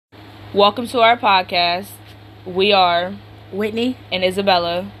Welcome to our podcast. We are Whitney and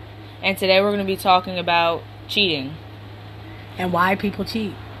Isabella, and today we're going to be talking about cheating and why people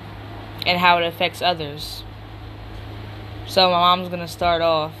cheat and how it affects others. So my mom's going to start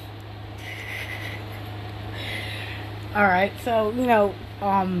off. All right. So,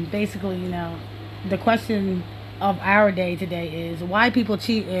 basically, the question of our day today is why people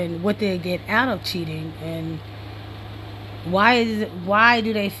cheat and what they get out of cheating, and why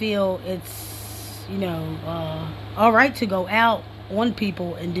do they feel it's all right to go out on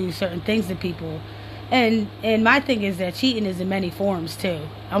people and do certain things to people. And my thing is that cheating is in many forms too.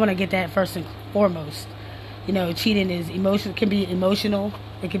 I want to get that first and foremost. Cheating is emotional, can be emotional,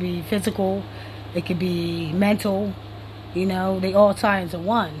 it can be physical, it can be mental. They all tie into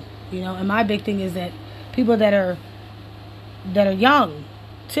one. And my big thing is that people that are young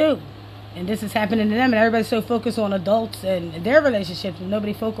too, and this is happening to them, and everybody's so focused on adults and their relationships, and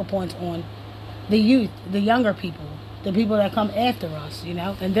nobody focal points on the youth, the younger people, the people that come after us,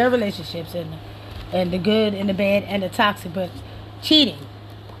 and their relationships, and the good and the bad and the toxic. But cheating,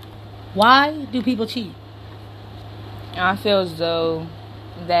 why do people cheat? I feel as though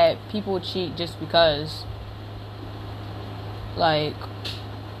that people cheat just because,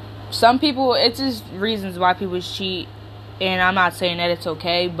 some people, it's just reasons why people cheat, and I'm not saying that it's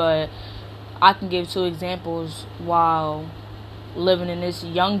okay, but I can give 2 examples while living in this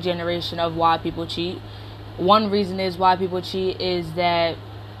young generation of why people cheat. One reason is why people cheat is that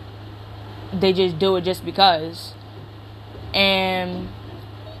they just do it just because. And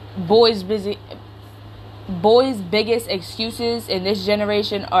boys' biggest excuses in this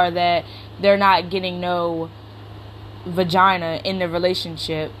generation are that they're not getting no vagina in the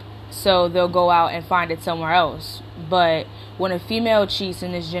relationship, so they'll go out and find it somewhere else. But when a female cheats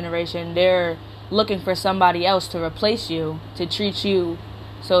in this generation, they're looking for somebody else to replace you, to treat you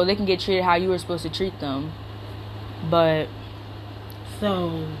so they can get treated how you were supposed to treat them. But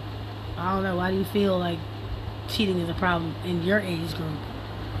so I don't know, why do you feel like cheating is a problem in your age group?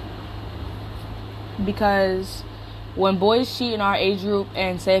 Because when boys cheat in our age group,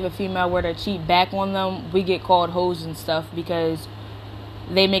 and say if a female were to cheat back on them, we get called hoes and stuff, because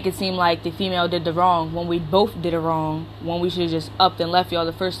they make it seem like the female did the wrong when we both did it wrong, when we should have just upped and left y'all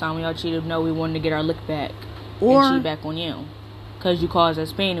the first time when y'all cheated. No, we wanted to get our lick back and cheat back on you because you caused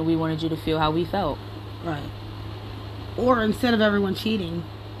us pain and we wanted you to feel how we felt. Right. Or instead of everyone cheating,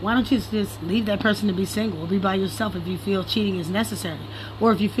 why don't you just leave that person to be single or be by yourself if you feel cheating is necessary,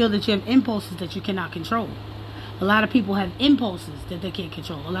 or if you feel that you have impulses that you cannot control. A lot of people have impulses that they can't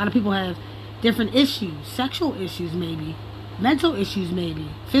control. A lot of people have different issues, sexual issues maybe, mental issues maybe,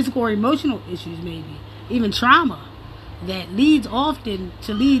 physical or emotional issues maybe, even trauma that leads often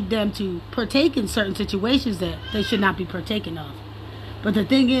to lead them to partake in certain situations that they should not be partaking of. But the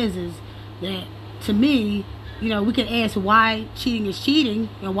thing is that, to me, we can ask why cheating is cheating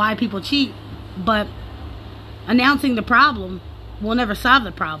and why people cheat, but announcing the problem will never solve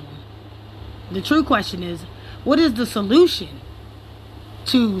the problem. The true question is, what is the solution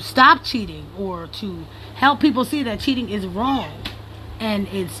to stop cheating, or to help people see that cheating is wrong and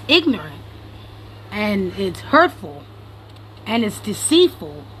it's ignorant and it's hurtful and it's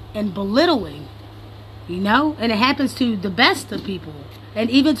deceitful and belittling, and it happens to the best of people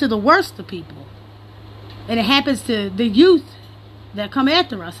and even to the worst of people, and it happens to the youth that come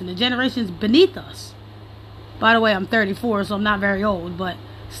after us and the generations beneath us. By the way, I'm 34, so I'm not very old, but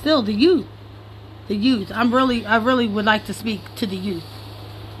still the youth. I really would like to speak to the youth.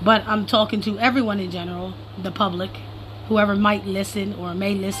 But I'm talking to everyone in general, the public, whoever might listen or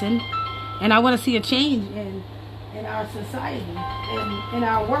may listen. And I want to see a change in our society, in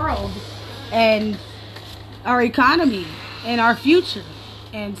our world, and our economy, and our future.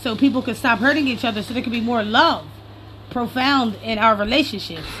 And so people can stop hurting each other, so there can be more love, profound in our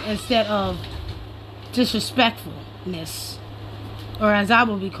relationships, instead of disrespectfulness, or as I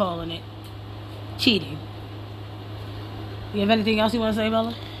will be calling it, cheating. You have anything else you want to say,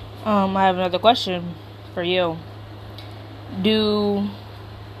 Bella? I have another question for you. Do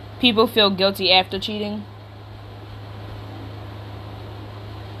people feel guilty after cheating?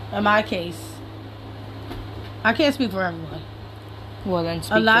 In my case, I can't speak for everyone. Well, then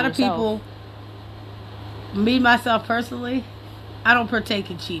speak a lot for of yourself. People, me myself personally, I don't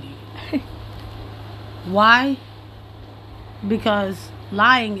partake in cheating. Why? Because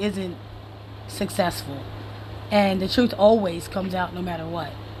lying isn't successful, and the truth always comes out no matter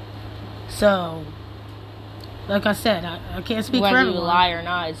what. So, like I said, I can't speak for everyone. Whether you lie or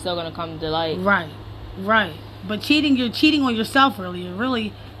not, it's still gonna come to light. Right. But cheating, you're cheating on yourself. Really, you're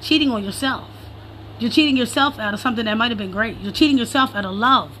really cheating on yourself. You're cheating yourself out of something that might have been great. You're cheating yourself out of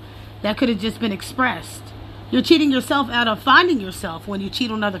love that could have just been expressed. You're cheating yourself out of finding yourself when you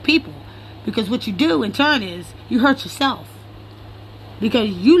cheat on other people. Because what you do in turn is you hurt yourself. Because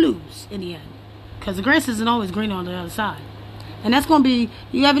you lose in the end. Because the grass isn't always green on the other side. And that's going to be...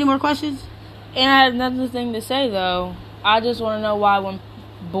 You have any more questions? And I have another thing to say, though. I just want to know why when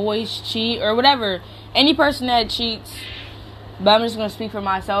boys cheat or whatever, any person that cheats, but I'm just going to speak for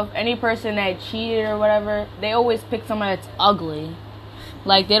myself, any person that cheated or whatever, they always pick someone that's ugly.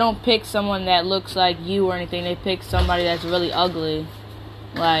 Like, they don't pick someone that looks like you or anything. They pick somebody that's really ugly.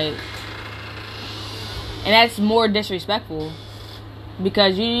 Like, and that's more disrespectful.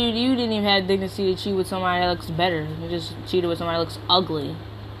 Because you didn't even have the dignity to cheat with somebody that looks better. You just cheated with somebody that looks ugly.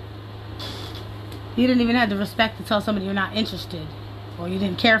 You didn't even have the respect to tell somebody you're not interested. Or you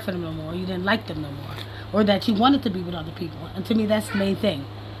didn't care for them no more. Or you didn't like them no more. Or that you wanted to be with other people. And to me, that's the main thing.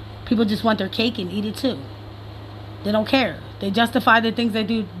 People just want their cake and eat it too. They don't care. They justify the things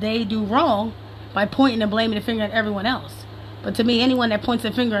they do wrong by pointing and blaming the finger at everyone else. But to me, anyone that points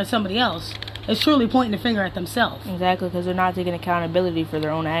a finger at somebody else is truly pointing the finger at themselves. Exactly, because they're not taking accountability for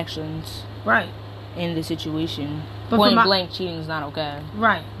their own actions. Right. In the situation. But point blank cheating is not okay.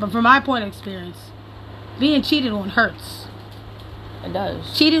 Right. But from my point of experience, being cheated on hurts. It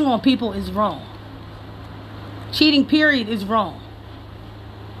does. Cheating on people is wrong. Cheating, period, is wrong.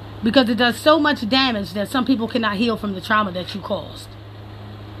 Because it does so much damage that some people cannot heal from the trauma that you caused.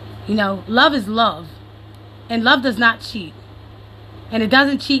 You know, love is love. And love does not cheat. And it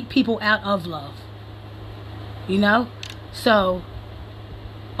doesn't cheat people out of love. You know? So,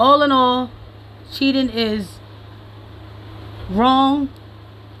 all in all, cheating is wrong,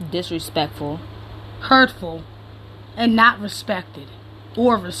 disrespectful, hurtful, and not respected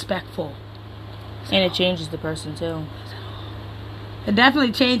or respectful. And it changes the person too. It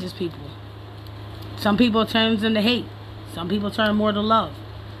definitely changes people. Some people turns them to hate. Some people turn more to love.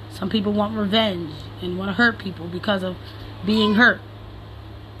 Some people want revenge and want to hurt people because of being hurt.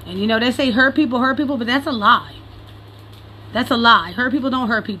 And you know, they say hurt people, but that's a lie. That's a lie. Hurt people don't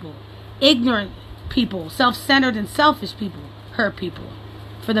hurt people. Ignorant people, self-centered and selfish people hurt people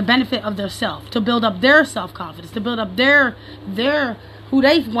for the benefit of their self, to build up their self-confidence, to build up their who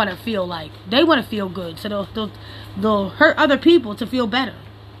they want to feel like. They want to feel good, so they'll hurt other people to feel better.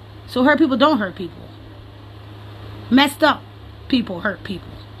 So hurt people don't hurt people. Messed up people hurt people.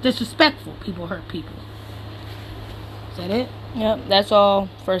 Disrespectful people hurt people. Is that it? Yep, that's all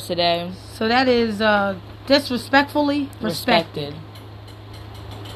for today. So that is disrespectfully respected.